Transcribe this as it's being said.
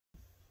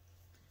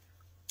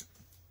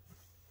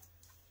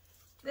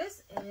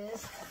This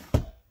is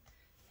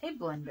a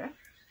blender.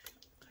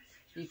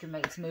 You can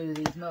make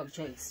smoothies,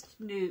 milkshakes,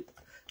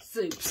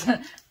 soups.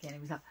 Can't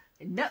even tell.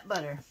 Nut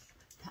butter.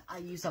 I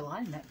use a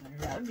lot of nut butter.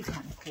 That would be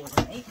kind of cool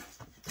to make.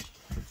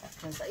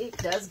 Because it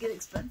does get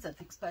expensive,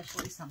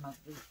 especially some of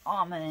the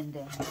almond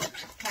and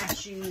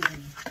cashews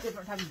and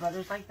different types of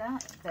butters like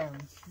that. They're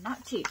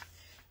not cheap.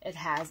 It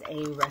has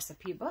a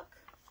recipe book.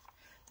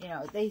 You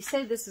know, they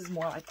say this is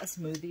more like a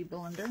smoothie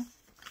blender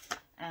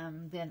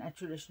than a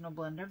traditional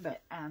blender,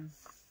 but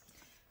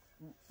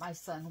my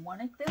son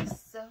wanted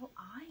this, so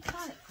I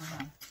got it for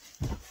him.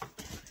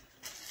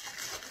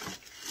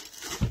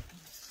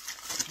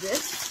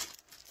 This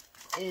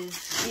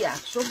is the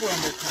actual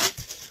blender cup,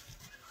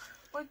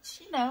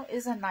 which, you know,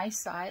 is a nice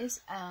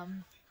size.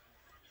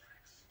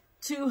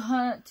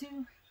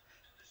 2,000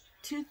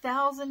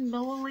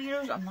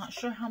 milliliters. I'm not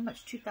sure how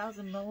much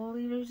 2,000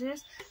 milliliters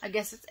is. I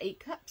guess it's 8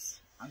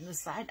 cups. On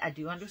this side, I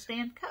do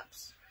understand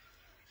cups.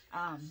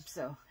 And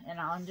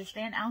I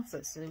understand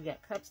ounces. So we've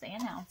got cups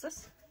and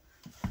ounces.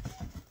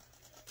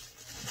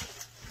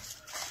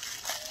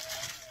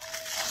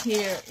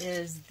 Here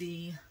is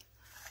the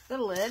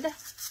lid. It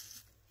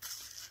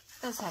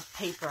does have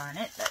paper on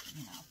it, but,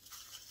 you know,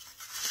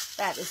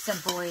 that is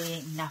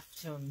simply enough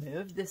to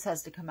remove. This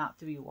has to come out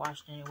to be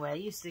washed anyway.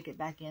 You stick it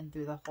back in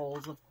through the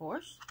holes, of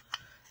course,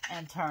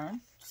 and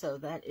turn so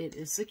that it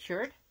is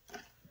secured.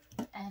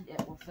 And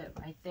it will fit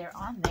right there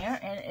on there.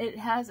 And it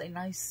has a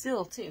nice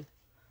seal, too.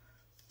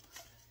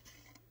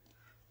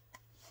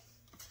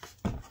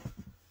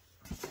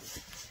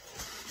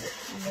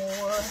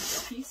 More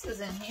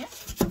pieces in here.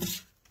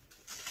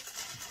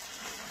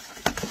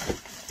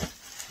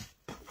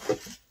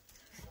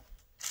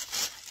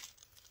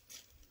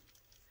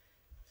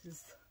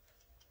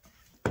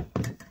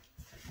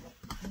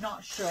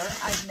 Not sure.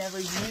 I've never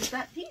used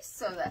that piece,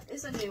 so that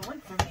is a new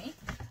one for me.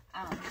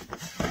 And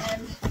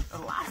the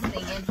last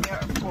thing in here,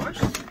 of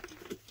course,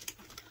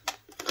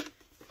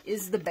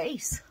 is the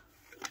base.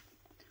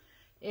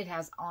 It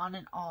has on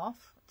and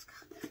off.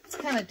 It's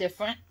kind of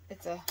different.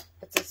 It's a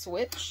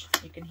switch.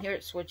 You can hear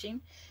it switching.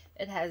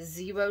 It has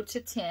 0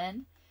 to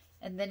 10,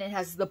 and then it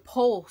has the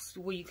pulse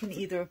where you can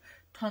either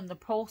turn the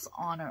pulse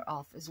on or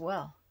off as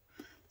well.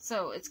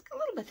 So it's a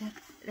little bit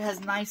different. It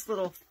has nice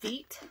little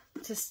feet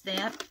to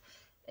stamp.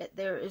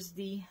 There is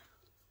the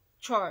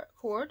chart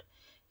cord.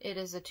 It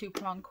is a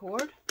 2-prong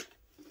cord.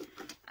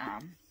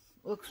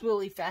 Looks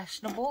really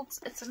fashionable.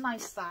 It's a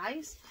nice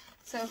size.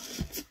 So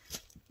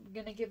I'm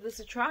going to give this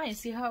a try and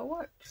see how it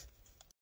works.